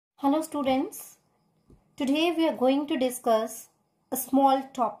Hello students, today we are going to discuss a small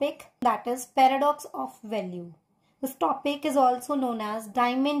topic, that is paradox of value. This topic is also known as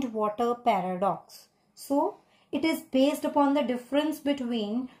diamond water paradox. So it is based upon the difference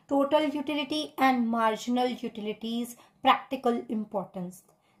between total utility and marginal utility's practical importance.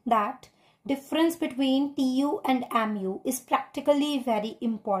 That difference between TU and MU is practically very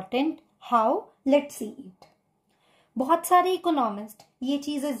important. How? Let's see it. बहुत सारे economist ये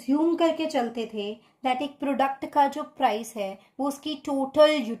चीज assume करके चलते थे that एक product का जो प्राइस है वो उसकी टोटल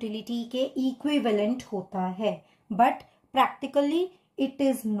यूटिलिटी के इक्विवेलेंट होता है, but practically it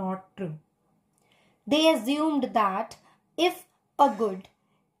is not true. They assumed that if a good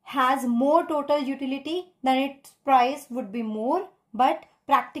has more total utility then it's price would be more, but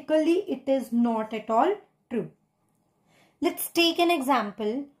practically it is not at all true. Let's take an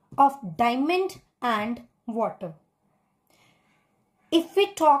example of diamond and water. If we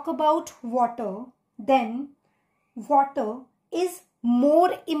talk about water, then water is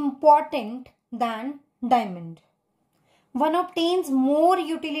more important than diamond. One obtains more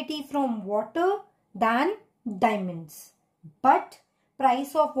utility from water than diamonds, but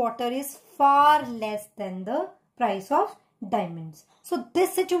price of water is far less than the price of diamonds. So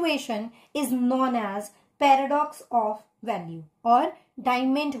this situation is known as paradox of value or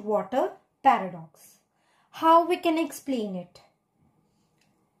diamond water paradox. How we can explain it?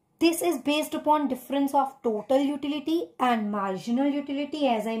 This is based upon difference of total utility and marginal utility.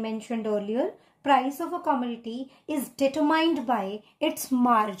 As I mentioned earlier, price of a commodity is determined by its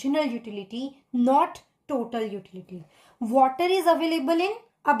marginal utility, not total utility. Water is available in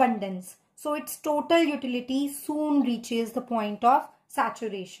abundance, so its total utility soon reaches the point of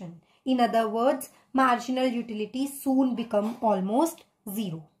saturation. In other words, marginal utility soon become almost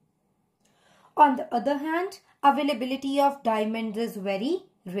zero. On the other hand, availability of diamonds is very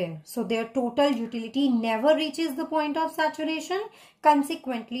rare, so their total utility never reaches the point of saturation.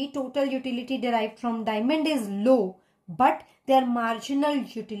 Consequently, total utility derived from diamond is low, but their marginal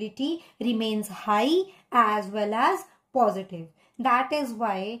utility remains high as well as positive. That is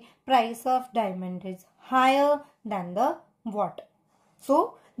why price of diamond is higher than the water.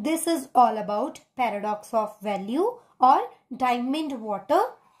 So this is all about paradox of value or diamond water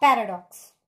paradox.